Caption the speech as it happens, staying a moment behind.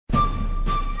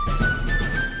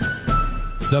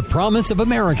The promise of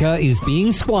America is being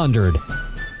squandered.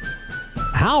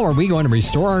 How are we going to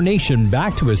restore our nation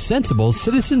back to a sensible,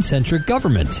 citizen-centric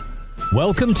government?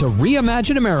 Welcome to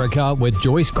Reimagine America with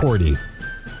Joyce Cordy.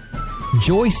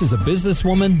 Joyce is a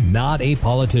businesswoman, not a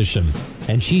politician,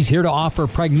 and she's here to offer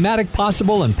pragmatic,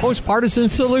 possible, and post-partisan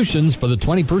solutions for the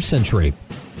 21st century.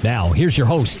 Now, here's your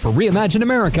host for Reimagine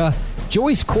America,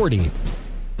 Joyce Cordy.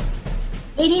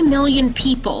 80 million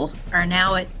people are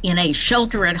now in a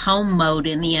shelter-at-home mode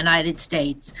in the United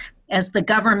States as the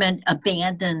government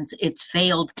abandons its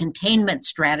failed containment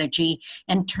strategy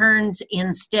and turns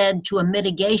instead to a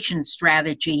mitigation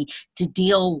strategy to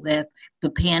deal with the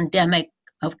pandemic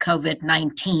of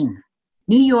COVID-19.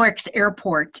 New York's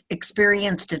airports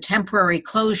experienced a temporary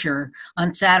closure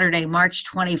on Saturday, March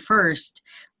 21st,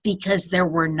 because there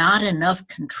were not enough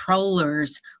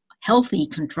healthy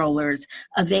controllers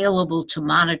available to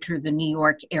monitor the New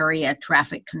York Area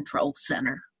Traffic Control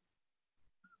Center.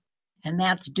 And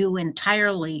that's due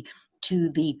entirely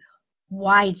to the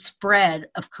widespread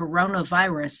of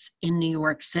coronavirus in New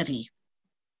York City.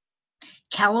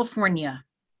 California,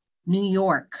 New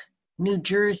York, New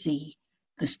Jersey,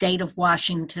 the state of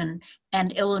Washington,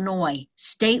 and Illinois,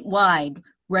 statewide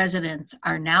residents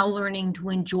are now learning to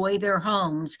enjoy their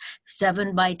homes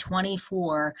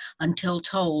 7/24 until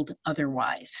told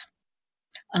otherwise.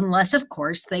 Unless, of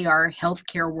course, they are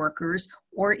healthcare workers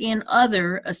or in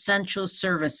other essential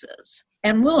services.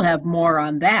 And we'll have more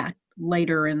on that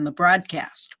later in the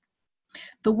broadcast.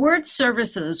 The word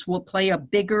services will play a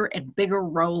bigger and bigger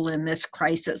role in this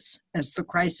crisis as the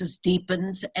crisis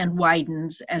deepens and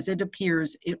widens, as it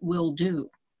appears it will do.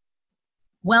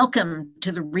 Welcome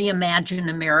to the Reimagine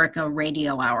America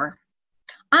Radio Hour.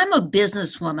 I'm a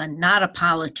businesswoman, not a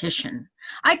politician.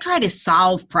 I try to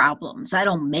solve problems. I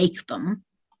don't make them.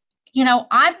 You know,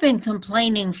 I've been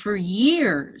complaining for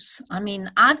years.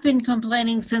 I've been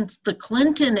complaining since the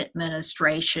Clinton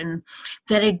administration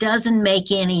that it doesn't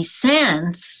make any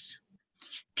sense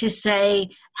to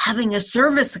say having a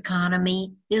service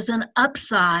economy is an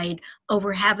upside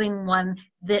over having one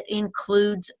that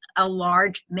includes a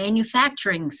large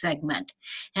manufacturing segment.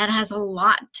 That has a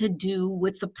lot to do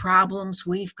with the problems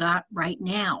we've got right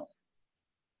now.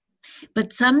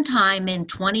 But sometime in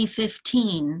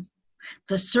 2015,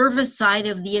 the service side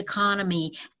of the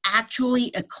economy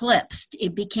actually eclipsed.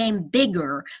 It became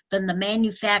bigger than the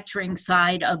manufacturing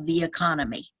side of the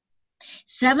economy.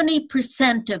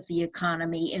 70% of the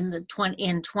economy in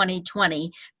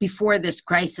 2020, before this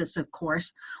crisis, of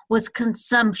course, was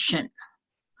consumption,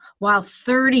 while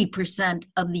 30%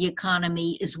 of the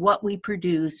economy is what we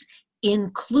produce,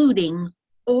 including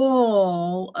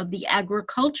all of the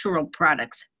agricultural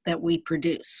products that we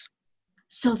produce.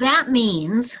 So that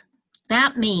means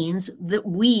that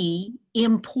we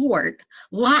import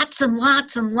lots and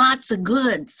lots and lots of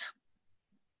goods.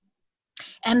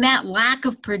 And that lack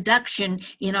of production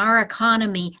in our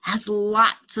economy has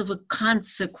lots of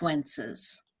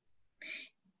consequences.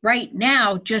 Right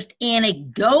now, just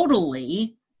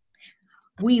anecdotally,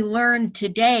 we learned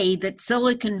today that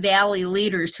Silicon Valley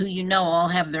leaders, who you know all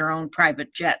have their own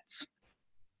private jets,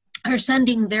 are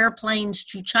sending their planes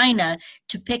to China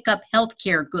to pick up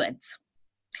healthcare goods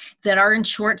that are in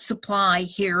short supply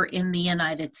here in the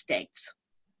United States.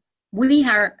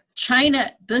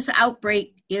 This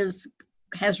outbreak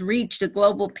has reached a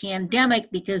global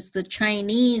pandemic because the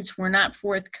Chinese were not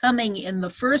forthcoming in the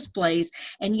first place,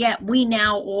 and yet we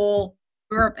now all,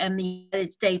 Europe and the United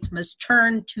States, must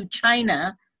turn to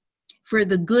China for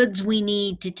the goods we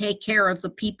need to take care of the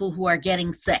people who are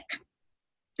getting sick.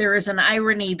 There is an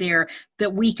irony there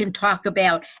that we can talk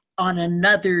about on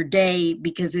another day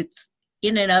because it's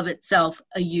in and of itself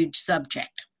a huge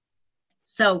subject.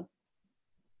 So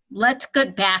let's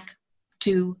get back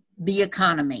to the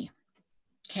economy.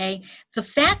 Okay, the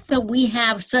fact that we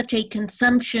have such a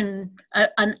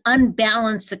an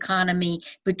unbalanced economy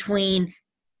between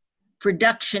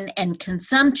production and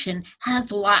consumption has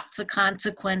lots of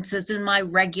consequences, and my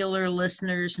regular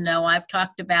listeners know I've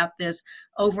talked about this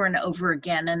over and over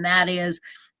again, and that is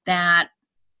that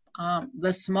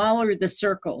the smaller the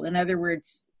circle, in other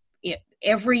words,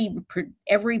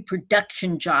 every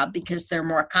production job, because they're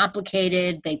more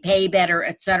complicated, they pay better,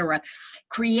 etc.,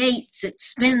 it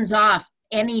spins off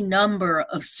any number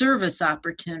of service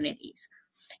opportunities.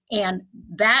 And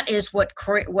that is what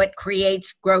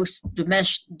creates gross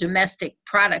domestic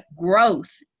product growth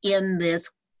in this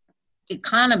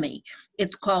economy.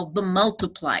 It's called the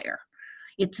multiplier.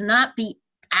 It's not the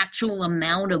actual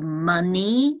amount of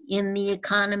money in the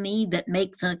economy that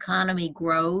makes an economy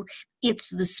grow. It's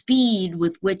the speed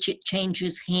with which it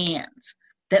changes hands.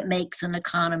 that makes an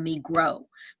economy grow.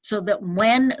 So that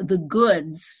when the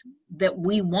goods that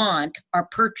we want are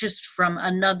purchased from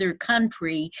another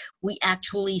country, we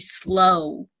actually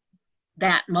slow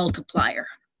that multiplier,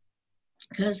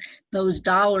 because those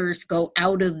dollars go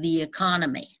out of the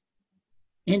economy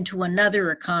into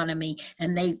another economy,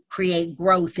 and they create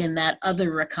growth in that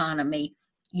other economy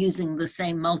using the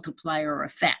same multiplier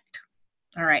effect.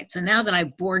 All right, so now that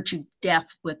I've bored you to death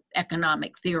with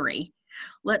economic theory,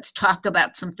 let's talk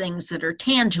about some things that are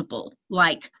tangible,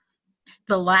 like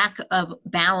the lack of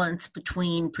balance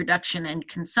between production and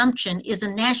consumption is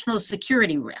a national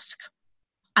security risk.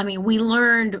 I mean, we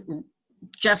learned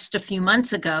just a few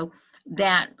months ago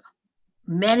that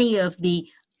many of the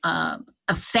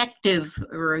effective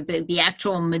or the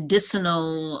actual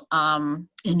medicinal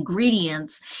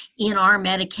ingredients in our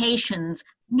medications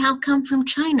now come from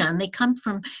China, and they come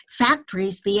from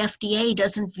factories the FDA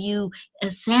doesn't view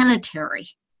as sanitary.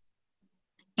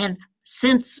 And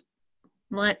since,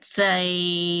 let's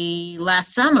say,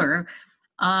 last summer,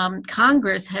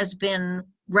 Congress has been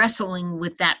wrestling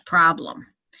with that problem.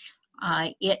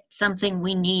 It's something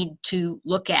we need to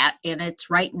look at, and it's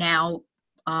right now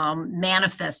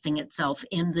manifesting itself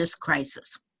in this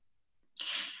crisis.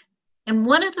 And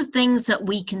one of the things that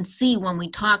we can see when we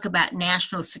talk about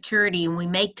national security and we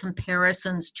make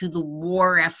comparisons to the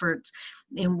war efforts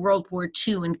in World War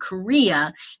II in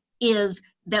Korea is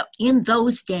that in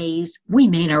those days, we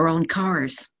made our own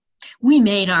cars. We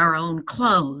made our own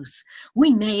clothes.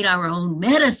 We made our own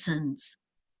medicines,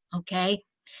 okay?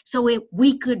 So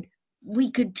we could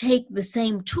take the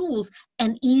same tools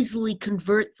and easily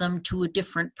convert them to a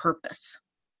different purpose.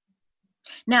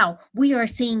 Now, we are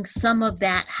seeing some of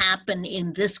that happen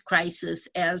in this crisis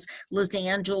as Los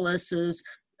Angeles's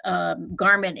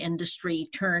garment industry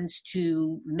turns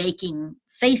to making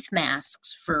face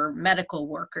masks for medical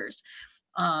workers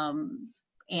and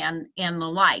the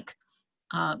like.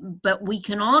 But we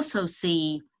can also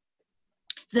see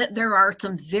that there are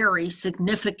some very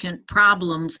significant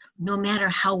problems, no matter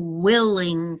how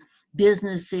willing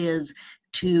business is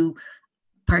to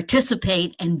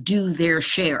participate and do their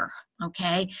share,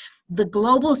 okay? The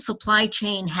global supply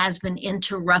chain has been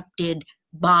interrupted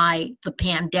by the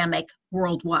pandemic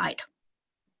worldwide.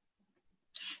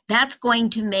 That's going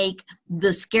to make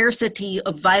the scarcity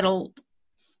of vital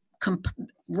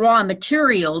raw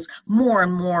materials more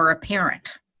and more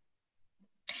apparent.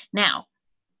 Now,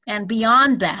 and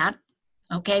beyond that,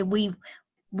 okay, we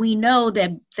know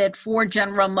that Ford,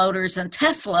 General Motors, and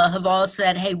Tesla have all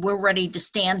said, hey, we're ready to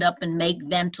stand up and make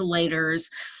ventilators,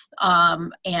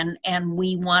 and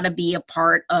we want to be a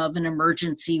part of an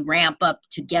emergency ramp up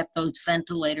to get those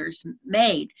ventilators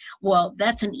made. Well,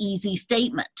 that's an easy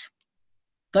statement.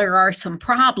 There are some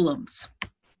problems.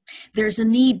 There's a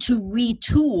need to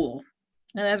retool.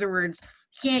 In other words,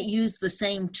 you can't use the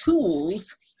same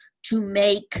tools to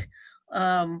make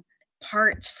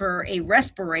parts for a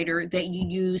respirator that you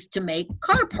use to make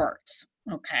car parts,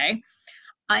 okay?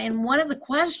 And one of the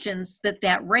questions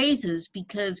that raises,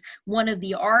 because one of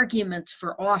the arguments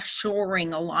for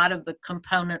offshoring a lot of the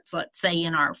components, let's say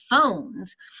in our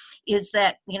phones, is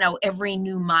that, you know, every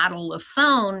new model of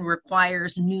phone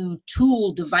requires new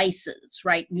tool devices,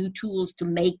 right? New tools to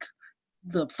make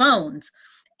the phones.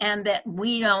 And that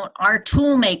our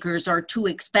tool makers are too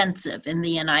expensive in the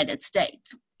United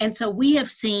States. And so we have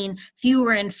seen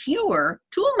fewer and fewer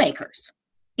tool makers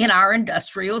in our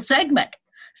industrial segment.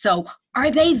 So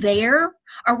are they there?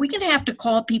 Are we going to have to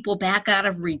call people back out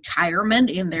of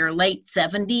retirement in their late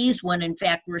 70s when in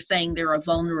fact we're saying they're a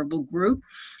vulnerable group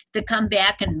to come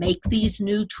back and make these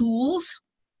new tools?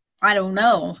 I don't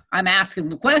know. I'm asking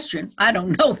the question. I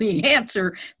don't know the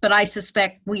answer, but I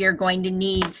suspect we are going to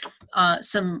need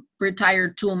some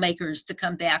retired tool makers to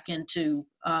come back into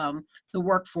the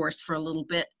workforce for a little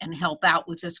bit and help out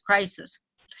with this crisis.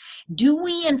 Do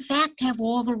we, in fact, have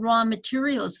all the raw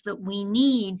materials that we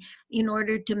need in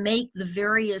order to make the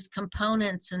various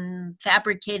components and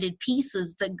fabricated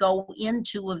pieces that go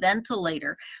into a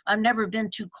ventilator? I've never been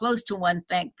too close to one,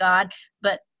 thank God,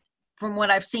 but from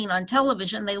what I've seen on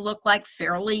television, they look like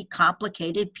fairly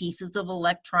complicated pieces of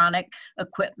electronic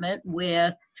equipment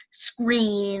with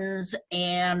screens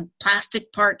and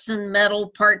plastic parts and metal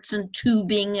parts and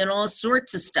tubing and all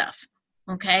sorts of stuff,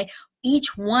 okay?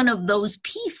 Each one of those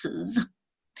pieces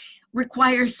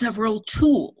requires several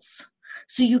tools.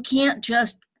 So you can't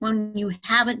just, when you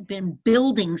haven't been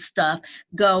building stuff,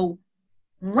 go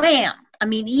wham. I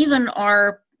mean, even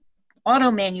our auto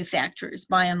manufacturers,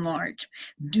 by and large,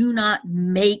 do not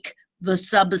make the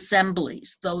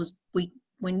sub-assemblies. Those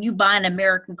when you buy an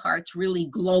American car, it's really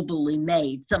globally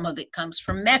made. Some of it comes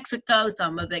from Mexico,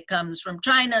 some of it comes from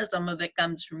China, some of it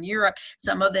comes from Europe,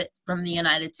 some of it from the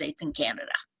United States and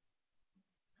Canada.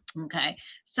 Okay,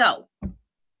 so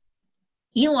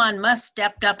Elon Musk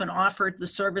stepped up and offered the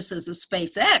services of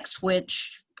SpaceX,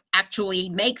 which actually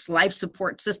makes life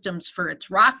support systems for its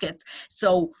rockets.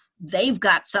 So they've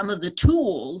got some of the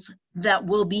tools that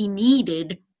will be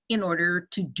needed in order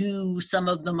to do some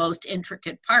of the most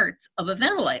intricate parts of a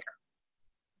ventilator.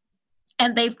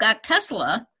 And they've got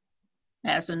Tesla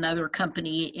as another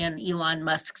company in Elon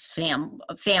Musk's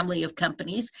family of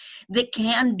companies that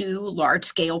can do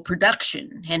large-scale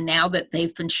production. And now that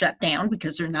they've been shut down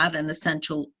because they're not an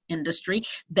essential industry,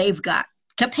 they've got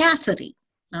capacity,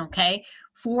 okay?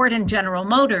 Ford and General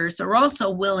Motors are also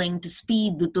willing to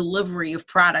speed the delivery of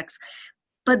products,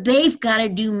 but they've got to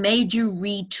do major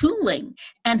retooling.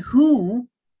 And who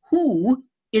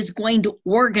is going to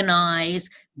organize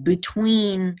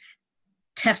between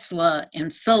Tesla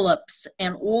and Philips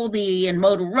and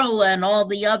Motorola and all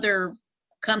the other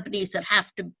companies that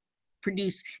have to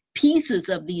produce pieces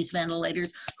of these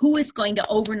ventilators? Who is going to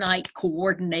overnight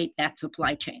coordinate that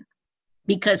supply chain?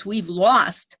 Because we've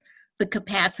lost the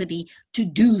capacity to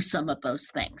do some of those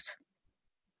things.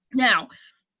 Now,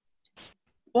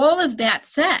 all of that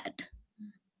said,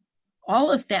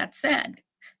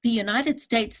 the United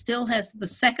States still has the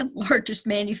second largest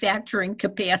manufacturing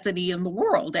capacity in the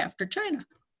world after China.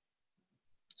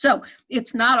 So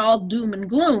it's not all doom and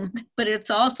gloom, but it's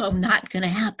also not going to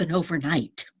happen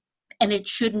overnight. And it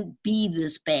shouldn't be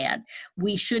this bad.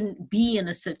 We shouldn't be in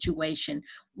a situation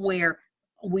where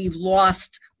we've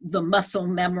lost the muscle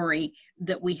memory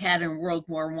that we had in World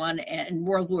War I and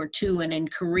World War II and in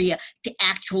Korea to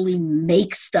actually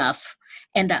make stuff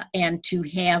and to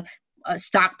have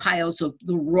stockpiles of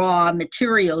the raw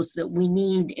materials that we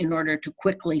need in order to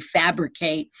quickly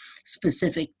fabricate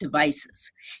specific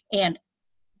devices. And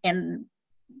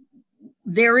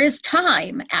there is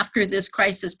time after this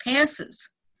crisis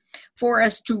passes for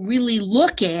us to really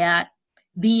look at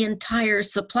the entire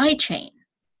supply chain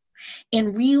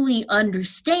and really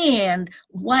understand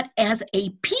what, as a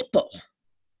people,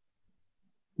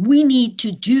 we need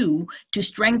to do to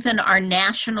strengthen our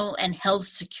national and health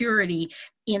security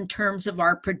in terms of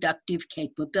our productive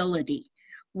capability.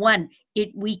 One,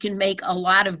 we can make a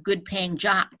lot of good paying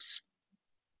jobs.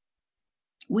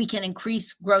 We can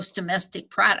increase gross domestic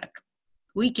product.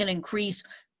 We can increase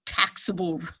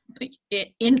taxable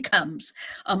incomes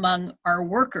among our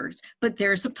workers, but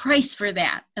there's a price for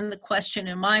that. And the question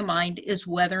in my mind is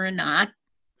whether or not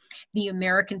the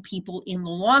American people in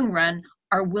the long run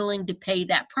are willing to pay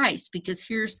that price. Because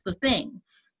here's the thing,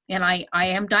 and I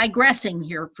am digressing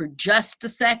here for just a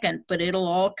second, but it'll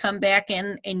all come back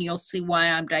in and you'll see why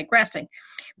I'm digressing.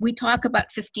 We talk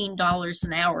about $15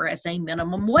 an hour as a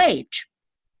minimum wage.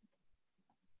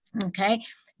 Okay,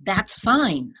 that's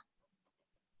fine.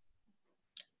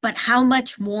 But how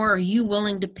much more are you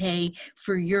willing to pay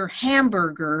for your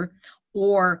hamburger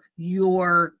or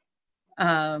your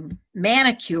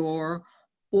manicure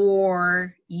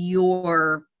or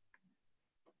your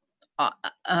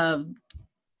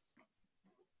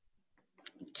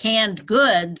canned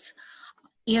goods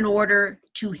in order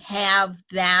to have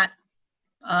that,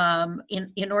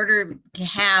 in order to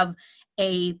have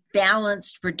a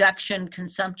balanced production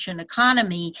consumption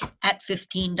economy at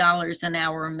 $15 an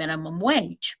hour minimum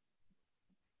wage?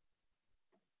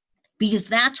 Because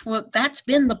that's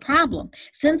been the problem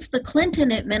since the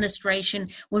Clinton administration,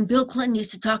 when Bill Clinton used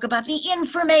to talk about the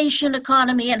information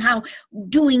economy and how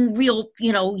doing real,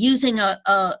 using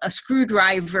a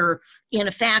screwdriver in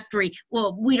a factory.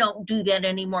 Well, we don't do that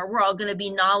anymore. We're all going to be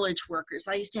knowledge workers.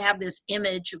 I used to have this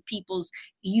image of people's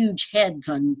huge heads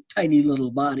on tiny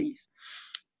little bodies.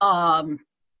 But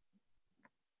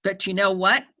you know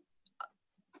what?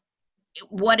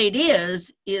 What it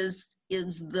is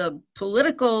the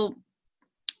political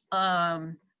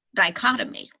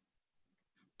dichotomy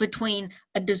between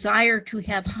a desire to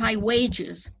have high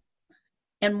wages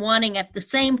and wanting at the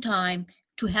same time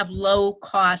to have low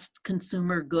cost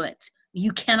consumer goods.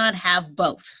 You cannot have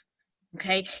both,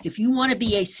 okay? If you want to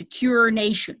be a secure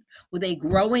nation with a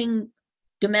growing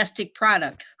domestic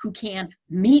product who can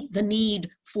meet the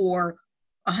need for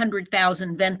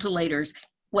 100,000 ventilators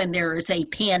when there is a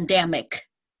pandemic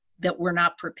that we're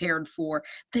not prepared for,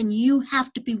 then you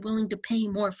have to be willing to pay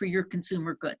more for your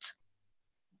consumer goods.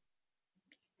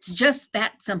 It's just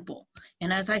that simple.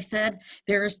 And as I said,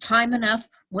 there is time enough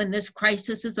when this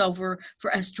crisis is over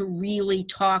for us to really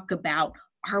talk about,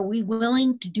 are we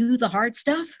willing to do the hard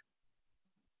stuff?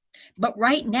 But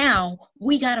right now,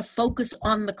 we got to focus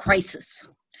on the crisis.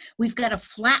 We've got to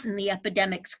flatten the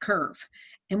epidemic's curve.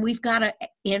 And we've got to,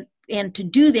 and to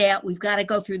do that, we've got to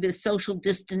go through this social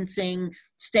distancing,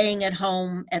 staying at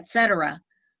home, etc.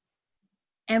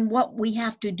 And what we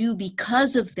have to do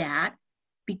because of that,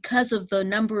 because of the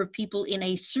number of people in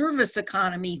a service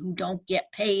economy who don't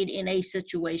get paid in a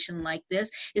situation like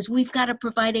this, is we've got to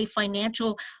provide a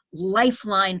financial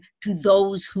lifeline to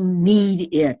those who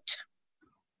need it.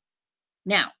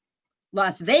 Now,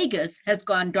 Las Vegas has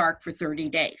gone dark for 30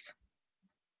 days.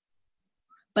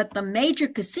 But the major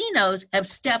casinos have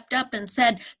stepped up and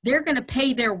said they're going to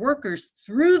pay their workers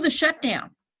through the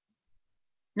shutdown.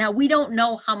 Now, we don't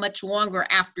know how much longer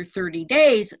after 30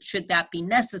 days, should that be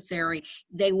necessary,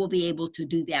 they will be able to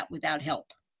do that without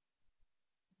help.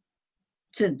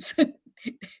 Since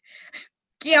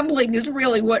gambling is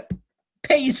really what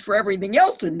pays for everything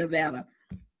else in Nevada.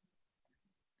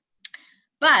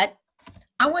 But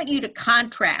I want you to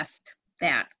contrast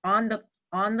that on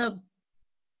the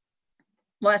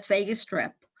Las Vegas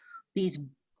Strip, these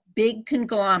big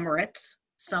conglomerates,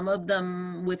 some of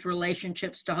them with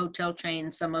relationships to hotel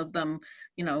chains, some of them,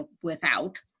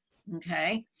 without,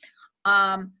 okay?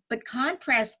 But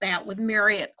contrast that with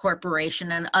Marriott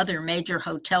Corporation and other major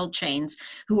hotel chains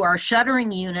who are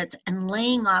shuttering units and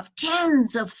laying off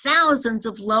tens of thousands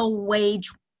of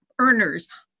low-wage earners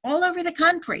all over the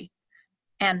country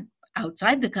and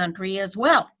outside the country as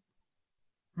well,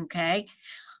 okay?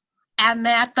 And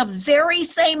at the very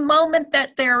same moment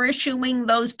that they're issuing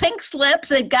those pink slips,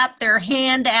 they got their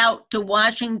hand out to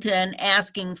Washington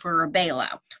asking for a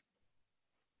bailout.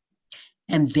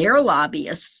 And their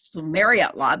lobbyists, the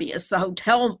Marriott lobbyists, the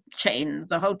hotel chain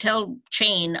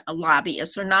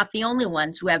lobbyists are not the only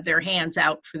ones who have their hands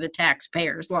out for the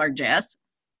taxpayers' largesse.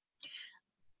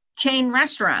 Chain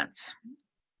restaurants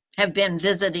have been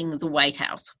visiting the White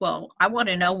House. Well, I want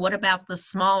to know, what about the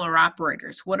smaller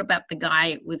operators? What about the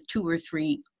guy with 2 or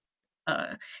 3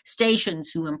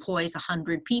 stations who employs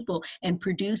 100 people and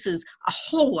produces a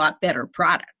whole lot better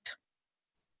product?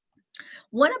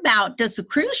 What about, does the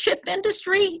cruise ship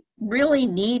industry really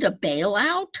need a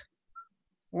bailout?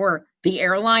 Or the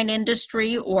airline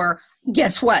industry? Or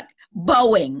guess what?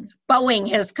 Boeing. Boeing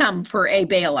has come for a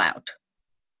bailout.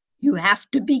 You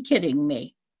have to be kidding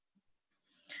me.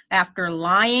 After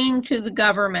lying to the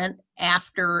government,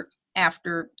 after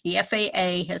the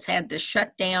FAA has had to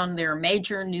shut down their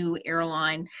major new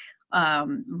airline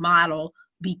model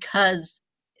because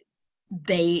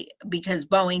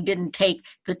Boeing didn't take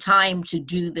the time to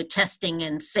do the testing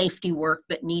and safety work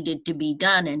that needed to be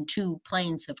done, and 2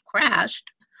 planes have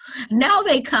crashed. Now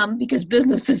they come, because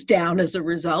business is down as a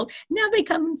result, now they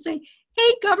come and say,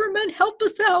 hey, government, help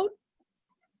us out.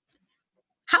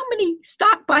 How many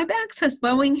stock buybacks has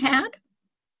Boeing had?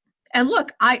 And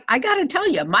look, I got to tell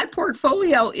you, my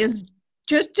portfolio is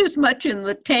just as much in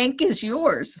the tank as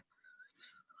yours.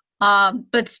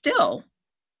 But still,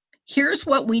 here's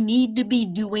what we need to be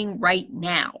doing right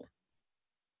now.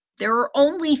 There are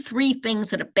only 3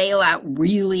 things that a bailout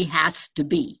really has to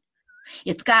be.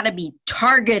 It's got to be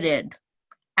targeted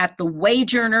at the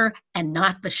wage earner and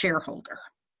not the shareholder.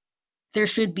 There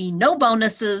should be no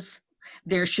bonuses.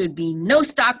 There should be no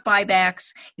stock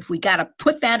buybacks. If we got to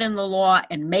put that in the law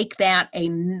and make that a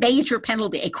major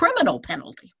penalty, a criminal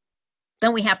penalty,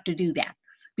 then we have to do that,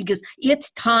 because it's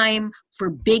time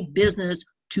for big business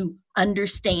to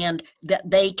understand that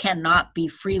they cannot be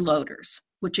freeloaders,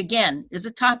 which again is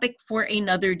a topic for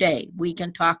another day. We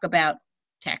can talk about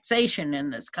taxation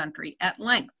in this country at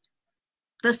length.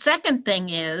 The second thing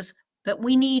is that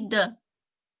we need to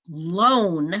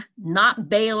loan, not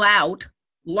bail out,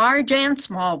 large and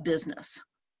small business.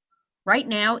 Right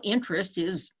now, interest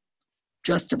is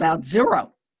just about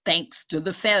 0, thanks to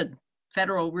the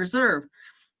Federal Reserve.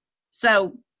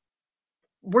 So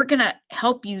we're going to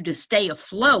help you to stay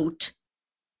afloat,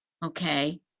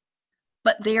 okay?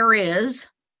 But there is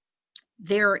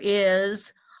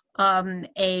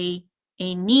a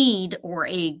need or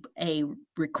a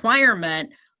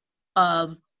requirement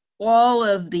of all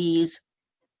of these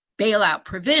bailout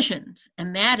provisions,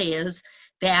 and that is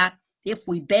that if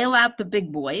we bail out the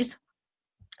big boys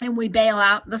and we bail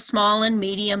out the small and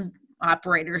medium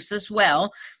operators as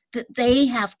well, that they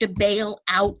have to bail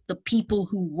out the people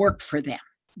who work for them.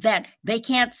 That they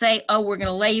can't say, oh, we're going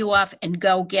to lay you off and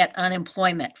go get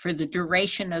unemployment for the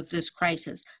duration of this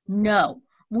crisis. No,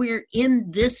 we're in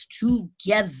this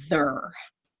together.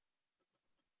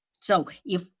 So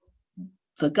if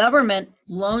the government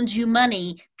loans you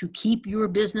money to keep your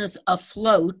business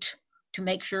afloat, to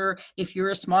make sure if you're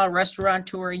a small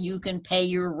restaurateur, you can pay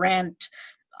your rent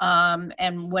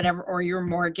and whatever, or your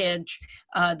mortgage,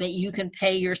 that you can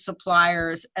pay your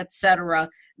suppliers, etc.,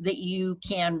 that you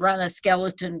can run a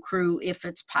skeleton crew if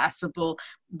it's possible,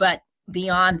 but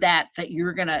beyond that, that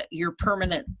your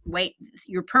permanent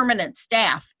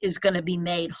staff is going to be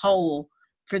made whole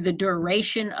for the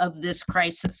duration of this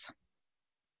crisis.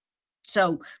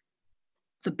 So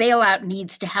the bailout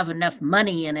needs to have enough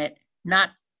money in it,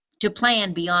 not to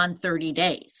plan beyond 30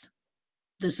 days.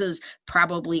 This is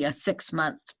probably a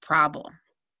 6-month problem.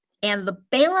 And the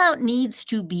bailout needs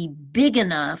to be big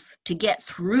enough to get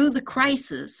through the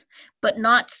crisis, but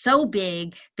not so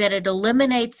big that it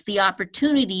eliminates the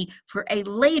opportunity for a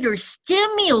later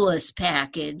stimulus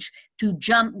package to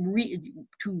jumpstart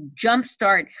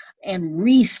and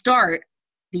restart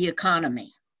the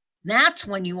economy. That's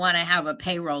when you want to have a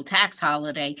payroll tax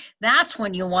holiday. That's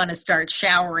when you want to start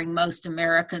showering most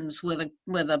Americans with a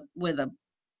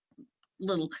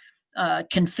little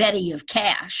confetti of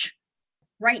cash.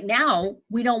 Right now,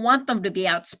 we don't want them to be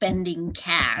out spending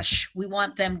cash. We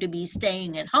want them to be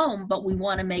staying at home, but we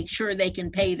want to make sure they can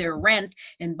pay their rent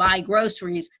and buy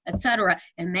groceries, etc.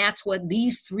 And that's what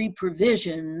these 3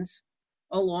 provisions,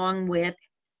 along with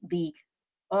the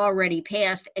already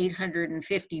passed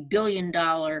 $850 billion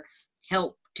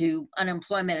help to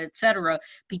unemployment, etc.,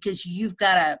 because you've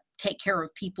got to take care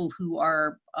of people who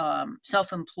are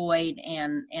self-employed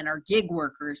and are gig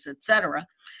workers, etc.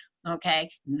 Okay,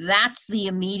 that's the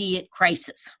immediate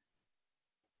crisis.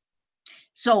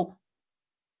 So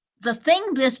the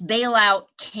thing this bailout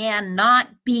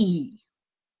cannot be,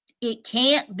 it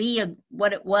can't be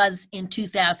what it was in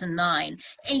 2009,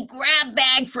 a grab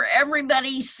bag for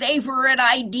everybody's favorite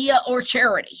idea or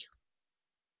charity.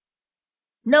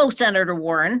 No, Senator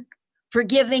Warren,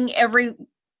 forgiving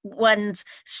everyone's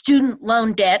student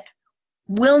loan debt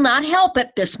will not help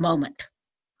at this moment.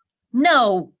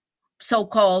 No,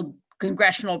 so-called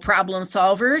congressional problem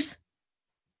solvers.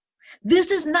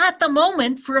 This is not the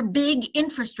moment for a big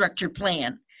infrastructure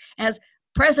plan. As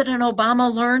President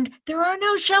Obama learned, there are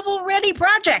no shovel-ready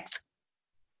projects.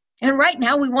 And right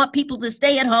now we want people to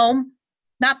stay at home,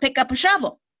 not pick up a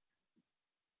shovel.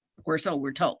 Or so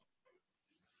we're told.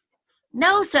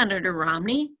 No, Senator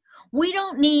Romney, we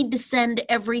don't need to send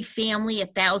every family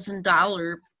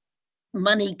 $1,000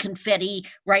 money confetti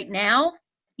right now.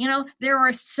 You know, there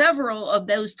are several of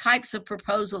those types of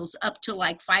proposals up to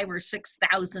like $5,000 or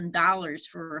 $6,000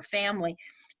 for a family.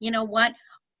 You know what?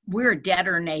 We're a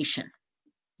debtor nation.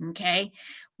 Okay,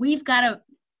 we've got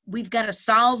to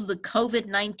solve the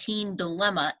COVID-19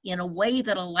 dilemma in a way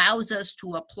that allows us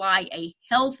to apply a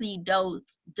healthy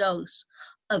dose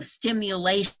of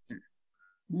stimulation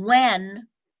when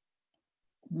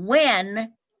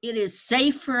it is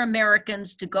safe for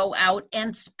Americans to go out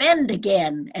and spend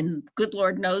again. And good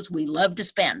Lord knows we love to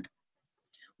spend.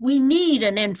 We need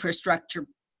an infrastructure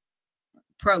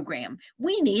program.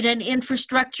 We need an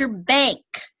infrastructure bank.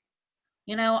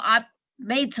 You know, I've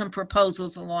made some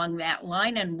proposals along that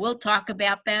line, and we'll talk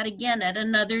about that again at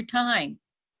another time.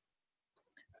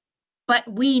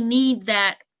 But we need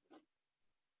that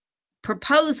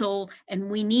proposal and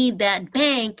we need that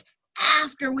bank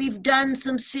after we've done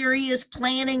some serious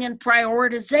planning and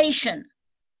prioritization.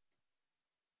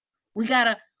 We got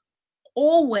to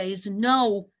always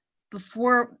know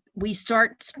before we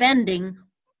start spending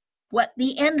what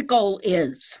the end goal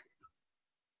is.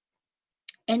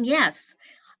 And yes,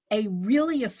 a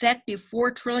really effective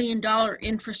 $4 trillion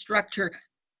infrastructure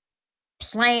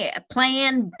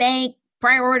plan, bank,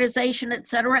 prioritization,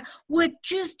 etc., would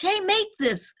just make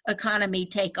this economy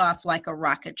take off like a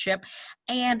rocket ship.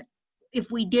 And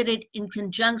if we did it in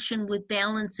conjunction with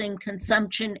balancing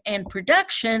consumption and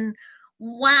production,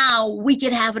 wow, we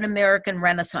could have an American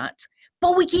Renaissance.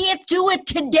 But we can't do it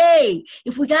today.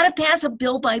 If we got to pass a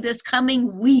bill by this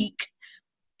coming week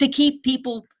to keep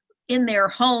people in their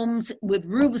homes with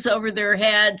roofs over their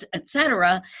heads,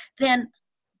 etc., then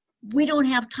we don't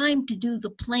have time to do the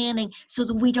planning so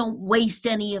that we don't waste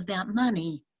any of that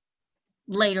money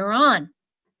later on.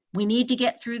 We need to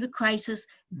get through the crisis,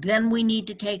 then we need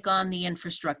to take on the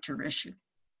infrastructure issue.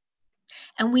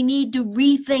 And we need to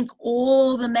rethink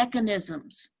all the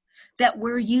mechanisms that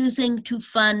we're using to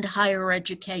fund higher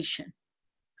education.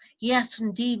 Yes,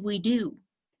 indeed we do.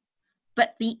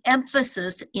 But the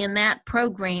emphasis in that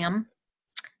program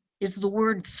is the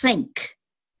word think.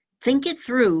 Think it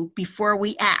through before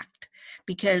we act.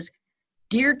 Because,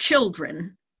 dear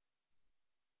children,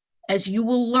 as you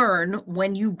will learn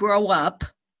when you grow up,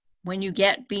 when you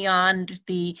get beyond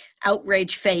the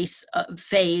outrage phase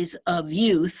of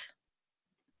youth,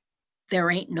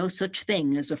 there ain't no such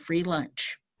thing as a free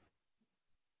lunch.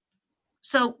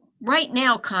 So right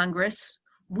now, Congress,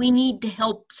 we need to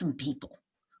help some people.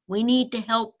 We need to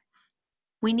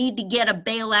get a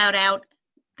bailout out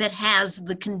that has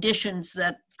the conditions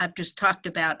that I've just talked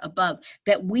about above,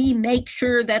 that we make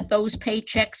sure that those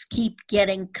paychecks keep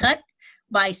getting cut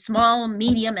by small,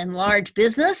 medium, and large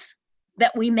business,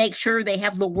 that we make sure they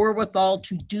have the wherewithal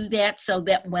to do that so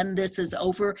that when this is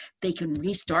over, they can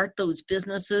restart those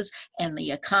businesses and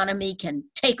the economy can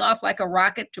take off like a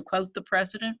rocket, to quote the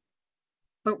president.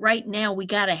 But right now, we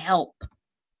got to help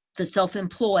the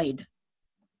self-employed,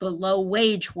 the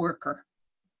low-wage worker,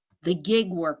 the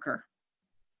gig worker.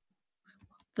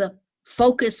 The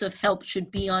focus of help should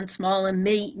be on small and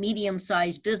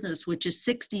medium-sized business, which is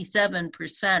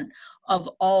 67% of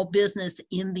all business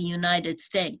in the United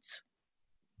States.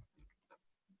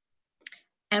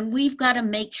 And we've got to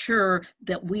make sure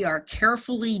that we are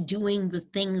carefully doing the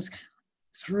things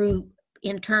through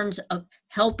in terms of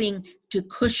helping to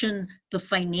cushion the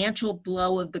financial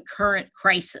blow of the current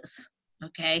crisis,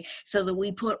 okay? So that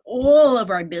we put all of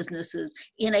our businesses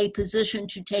in a position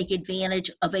to take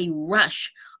advantage of a rush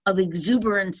of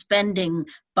exuberant spending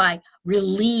by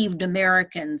relieved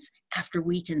Americans after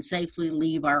we can safely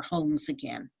leave our homes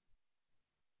again.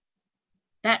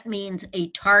 That means a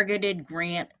targeted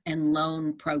grant and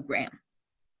loan program.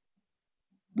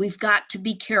 We've got to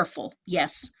be careful.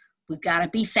 Yes, we've got to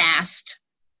be fast.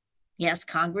 Yes,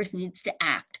 Congress needs to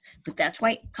act, but that's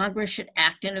why Congress should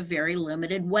act in a very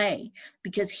limited way,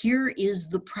 because here is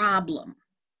the problem.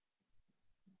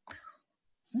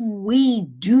 We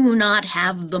do not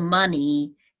have the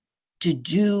money to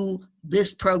do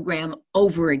this program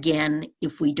over again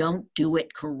if we don't do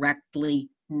it correctly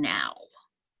now.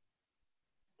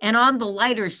 And on the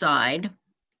lighter side,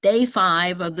 day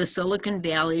 5 of the Silicon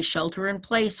Valley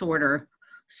shelter-in-place order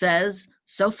says,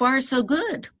 so far so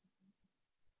good.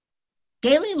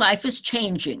 Daily life is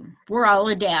changing. We're all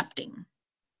adapting.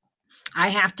 I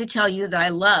have to tell you that I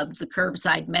loved the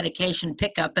curbside medication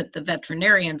pickup at the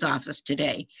veterinarian's office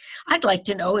today. I'd like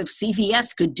to know if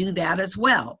CVS could do that as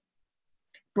well.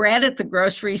 Bread at the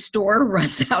grocery store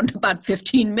runs out in about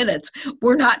 15 minutes.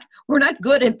 We're not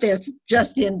good at this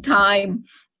just in time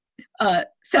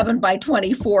 7 by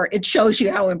 24. It shows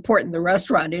you how important the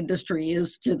restaurant industry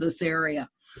is to this area.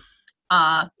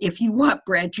 If you want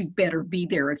bread, you better be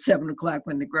there at 7 o'clock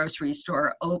when the grocery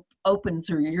store opens,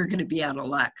 or you're going to be out of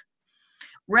luck.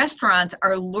 Restaurants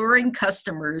are luring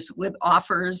customers with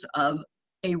offers of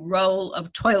a roll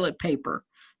of toilet paper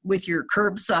with your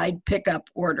curbside pickup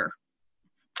order.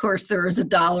 Of course, there is a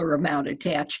dollar amount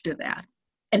attached to that.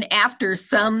 And after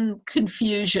some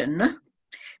confusion,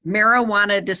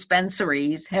 marijuana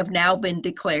dispensaries have now been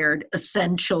declared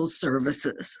essential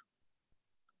services.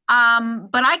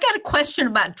 But I got a question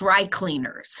about dry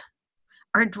cleaners.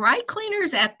 Are dry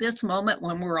cleaners at this moment,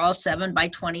 when we're all 7 by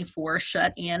 24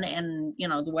 shut in and,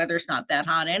 the weather's not that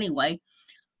hot anyway,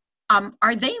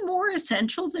 are they more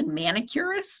essential than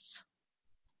manicurists?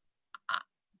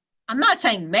 I'm not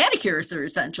saying manicurists are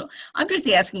essential. I'm just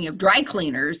asking if dry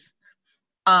cleaners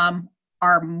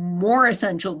are more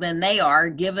essential than they are,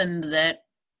 given that,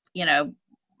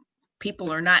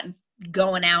 people are not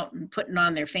going out and putting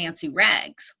on their fancy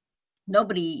rags.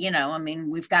 Nobody,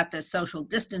 we've got this social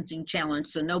distancing challenge,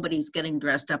 so nobody's getting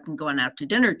dressed up and going out to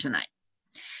dinner tonight.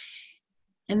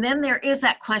 And then there is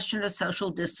that question of social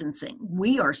distancing.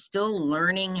 We are still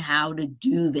learning how to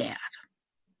do that.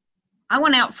 I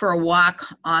went out for a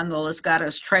walk on the Los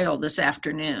Gatos Trail this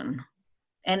afternoon,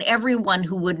 and everyone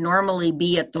who would normally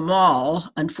be at the mall,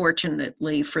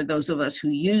 unfortunately for those of us who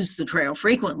use the trail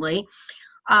frequently,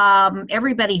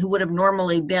 everybody who would have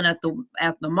normally been at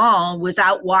the mall was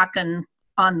out walking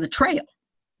on the trail.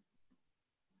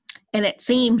 And it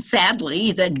seems,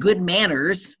 sadly, that good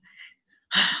manners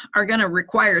are going to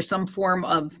require some form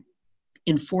of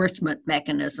enforcement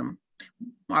mechanism.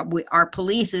 Our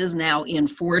police is now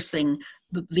enforcing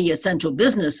the essential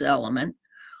business element,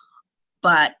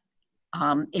 but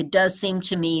it does seem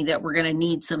to me that we're going to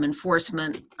need some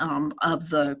enforcement of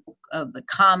the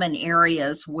common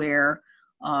areas where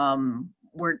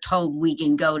we're told we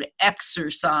can go to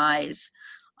exercise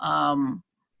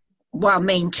while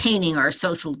maintaining our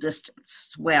social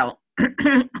distance. Well,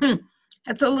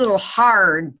 that's a little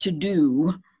hard to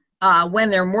do when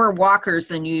there are more walkers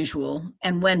than usual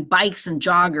and when bikes and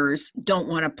joggers don't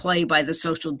want to play by the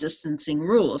social distancing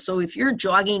rules. So if you're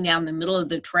jogging down the middle of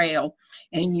the trail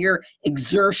and your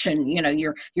exertion,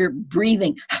 you're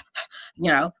breathing,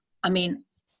 you're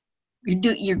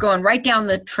going right down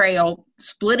the trail,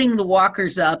 splitting the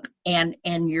walkers up, and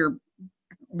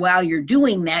while you're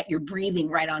doing that, you're breathing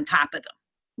right on top of them,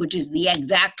 which is the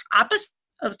exact opposite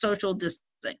of social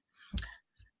distancing.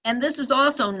 And this is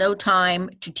also no time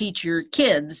to teach your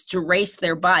kids to race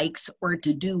their bikes or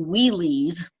to do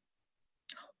wheelies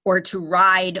or to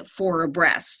ride four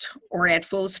abreast or at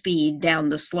full speed down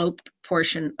the sloped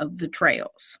portion of the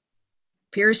trails.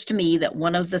 Appears to me that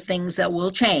one of the things that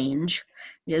will change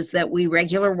is that we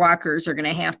regular walkers are going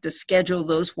to have to schedule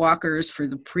those walkers for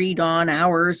the pre-dawn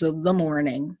hours of the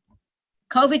morning.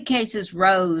 COVID cases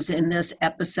rose in this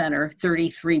epicenter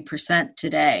 33%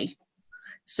 today.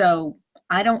 So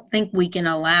I don't think we can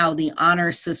allow the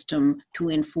honor system to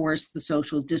enforce the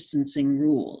social distancing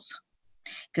rules,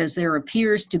 because there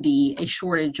appears to be a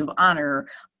shortage of honor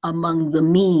among the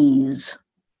me's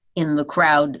in the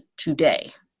crowd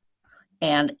today.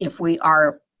 And if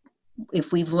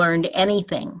we've learned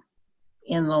anything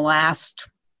in the last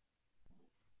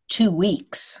 2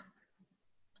 weeks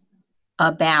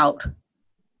about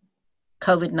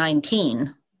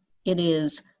COVID-19, it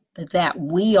is that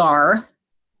we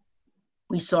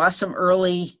saw some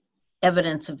early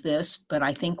evidence of this, but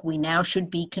I think we now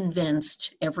should be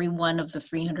convinced, every one of the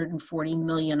 340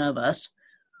 million of us,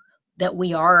 that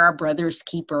we are our brother's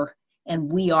keeper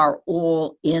and we are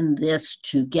all in this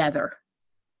together.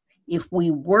 If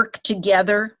we work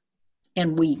together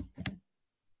and we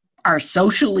are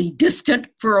socially distant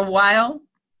for a while,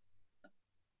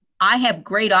 I have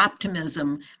great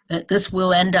optimism that this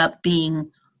will end up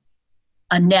being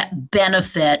a net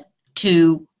benefit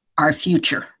to our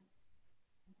future.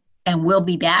 And we'll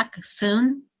be back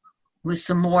soon with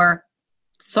some more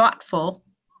thoughtful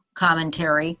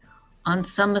commentary on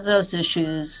some of those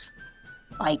issues,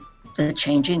 like the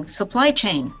changing supply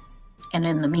chain. And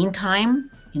in the meantime,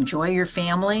 enjoy your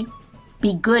family,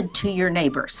 be good to your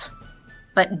neighbors,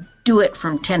 but do it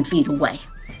from 10 feet away.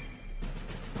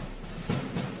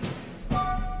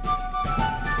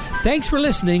 Thanks for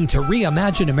listening to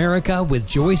Reimagine America with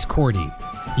Joyce Cordy.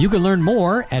 You can learn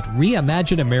more at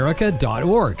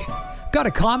reimagineamerica.org. Got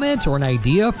a comment or an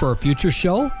idea for a future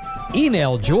show?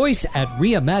 Email Joyce at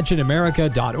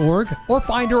reimagineamerica.org or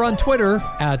find her on Twitter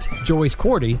at Joyce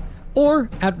Cordy or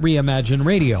at Reimagine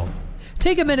Radio.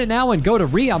 Take a minute now and go to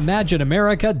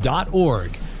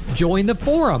reimagineamerica.org. Join the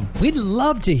forum. We'd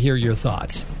love to hear your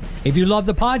thoughts. If you love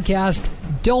the podcast,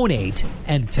 donate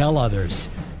and tell others.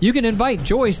 You can invite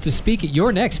Joyce to speak at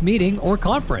your next meeting or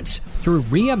conference through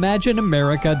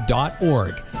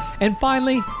reimagineamerica.org. And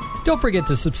finally, don't forget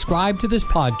to subscribe to this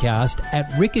podcast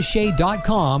at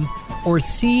ricochet.com or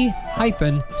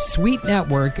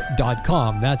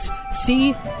c-suitenetwork.com. That's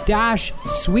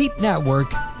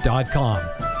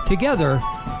c-suitenetwork.com. Together,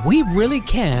 we really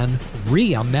can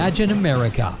reimagine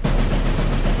America.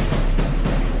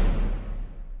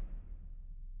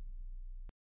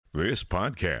 This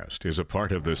podcast is a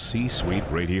part of the C-Suite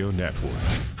Radio Network.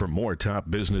 For more top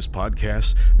business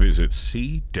podcasts, visit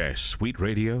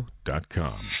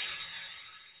c-suiteradio.com.